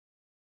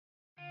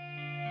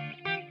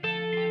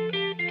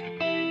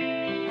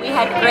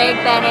had Greg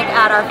Bennick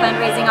at our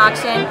fundraising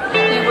auction.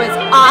 He was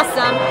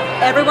awesome.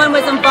 Everyone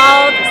was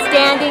involved,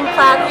 standing,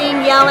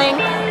 clapping, yelling.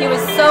 He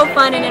was so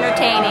fun and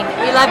entertaining.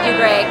 We loved you,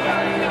 Greg.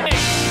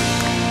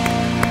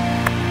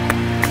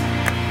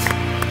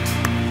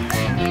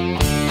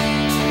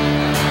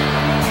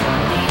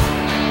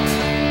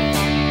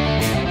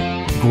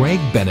 Greg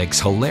Bennick's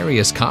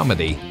hilarious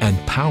comedy and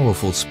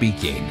powerful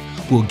speaking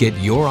will get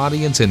your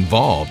audience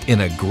involved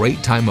in a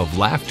great time of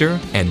laughter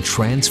and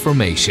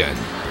transformation.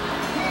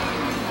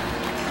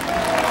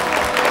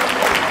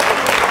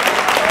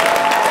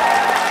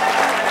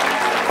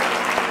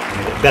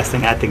 The best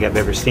thing I think I've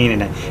ever seen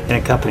in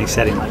a company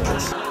setting like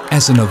this.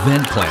 As an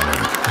event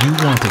planner, you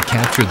want to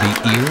capture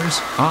the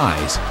ears,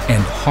 eyes,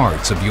 and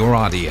hearts of your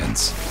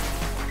audience.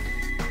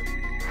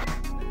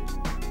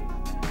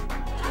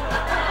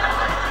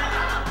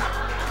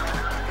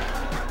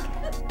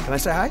 Can I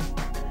say hi?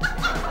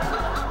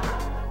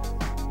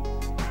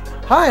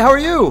 Hi, how are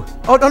you?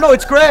 Oh, no,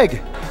 it's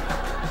Greg.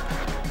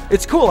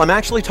 It's cool. I'm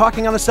actually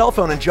talking on a cell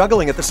phone and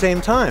juggling at the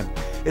same time.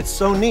 It's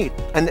so neat.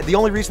 And the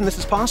only reason this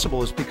is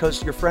possible is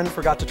because your friend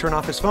forgot to turn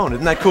off his phone.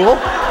 Isn't that cool?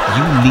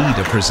 You need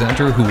a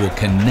presenter who will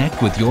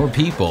connect with your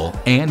people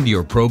and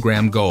your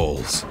program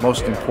goals.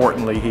 Most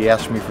importantly, he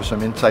asked me for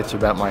some insights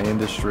about my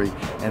industry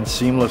and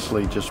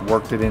seamlessly just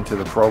worked it into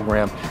the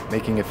program,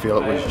 making it feel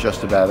it was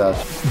just about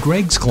us.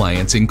 Greg's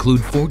clients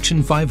include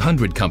Fortune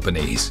 500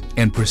 companies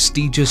and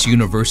prestigious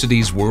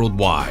universities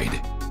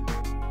worldwide.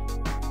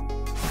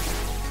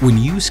 When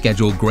you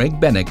schedule Greg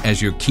Bennick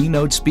as your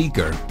keynote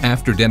speaker,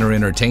 after-dinner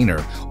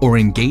entertainer, or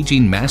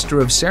engaging master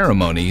of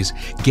ceremonies,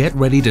 get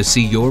ready to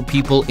see your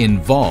people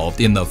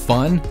involved in the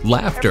fun,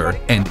 laughter,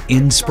 and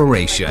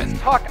inspiration.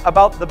 Let's talk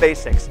about the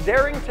basics.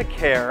 Daring to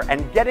care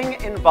and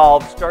getting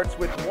involved starts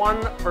with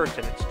one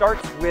person. It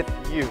starts with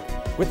you.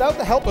 Without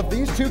the help of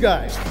these two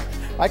guys,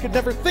 I could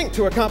never think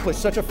to accomplish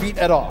such a feat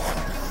at all.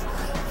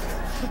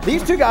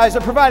 These two guys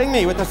are providing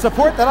me with the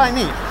support that I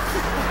need.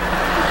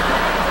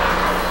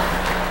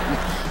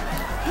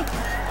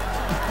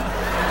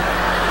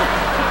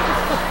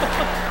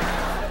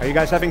 Are you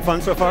guys having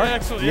fun so far? Yeah,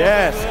 excellent.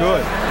 Yes,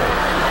 good.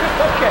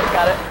 Okay,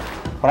 got it.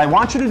 What I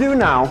want you to do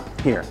now,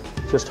 here,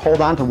 just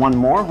hold on to one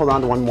more, hold on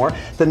to one more.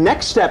 The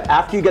next step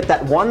after you get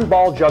that one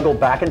ball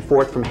juggled back and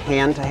forth from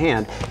hand to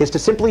hand is to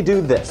simply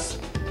do this.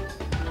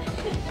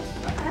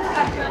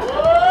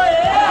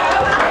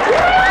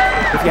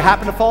 If you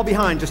happen to fall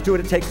behind, just do what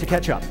it takes to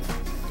catch up.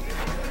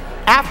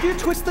 After you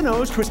twist the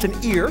nose, twist an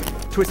ear,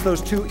 twist those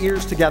two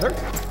ears together,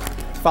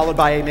 followed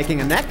by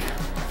making a neck,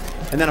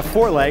 and then a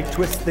foreleg,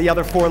 twist the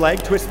other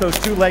foreleg, twist those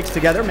two legs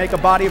together, make a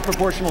body of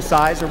proportional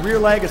size, a rear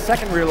leg, a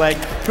second rear leg,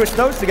 twist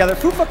those together,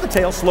 poof up the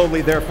tail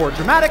slowly, therefore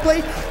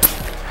dramatically,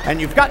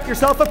 and you've got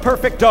yourself a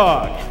perfect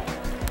dog.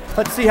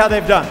 Let's see how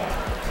they've done.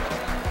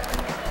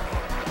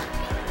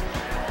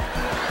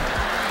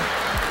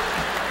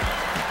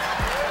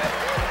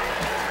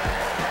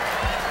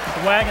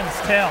 The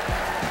wagon's tail.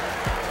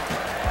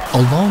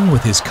 Along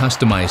with his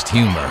customized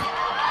humor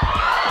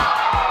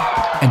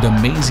and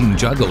amazing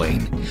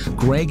juggling,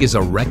 Greg is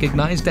a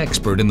recognized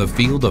expert in the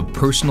field of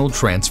personal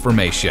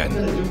transformation.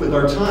 What are we going to do with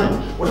our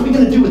time? What are we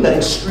going to do with that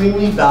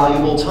extremely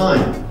valuable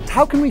time?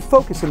 How can we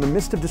focus in the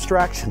midst of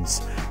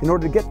distractions in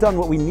order to get done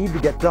what we need to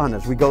get done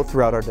as we go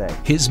throughout our day?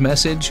 His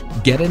message,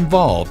 Get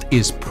Involved,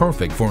 is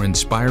perfect for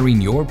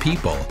inspiring your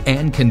people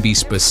and can be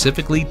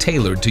specifically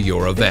tailored to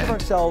your Think event. of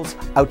ourselves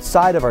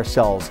outside of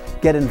ourselves.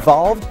 Get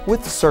involved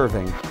with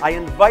serving. I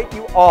invite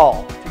you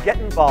all to get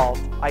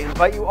involved. I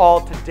invite you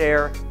all to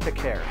dare to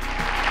care.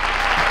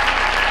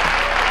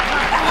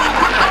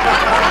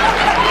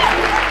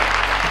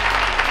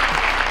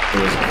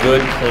 It was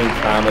good, clean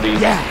comedy.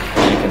 Yeah.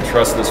 You can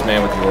trust this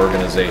man with your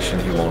organization.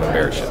 He won't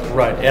embarrass you.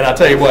 Right, and I'll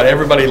tell you what,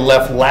 everybody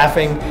left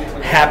laughing,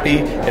 happy,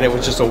 and it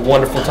was just a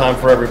wonderful time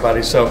for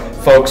everybody. So,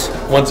 folks,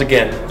 once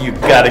again, you've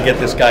got to get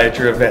this guy at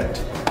your event.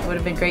 It would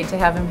have been great to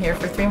have him here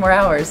for 3 more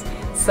hours,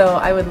 so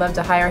I would love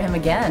to hire him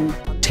again.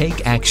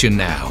 Take action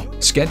now.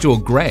 Schedule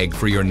Greg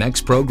for your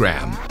next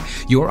program.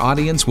 Your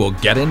audience will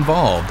get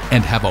involved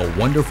and have a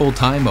wonderful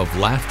time of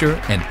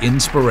laughter and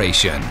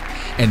inspiration.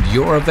 And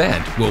your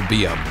event will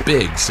be a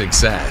big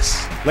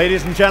success.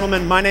 Ladies and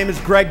gentlemen, my name is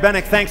Greg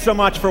Bennick. Thanks so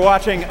much for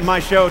watching my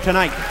show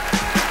tonight.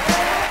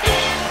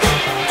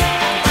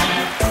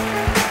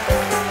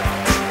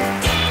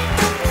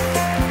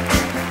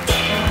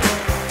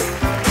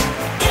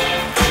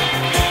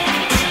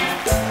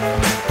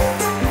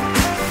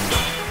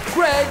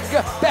 Greg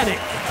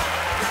Bennick.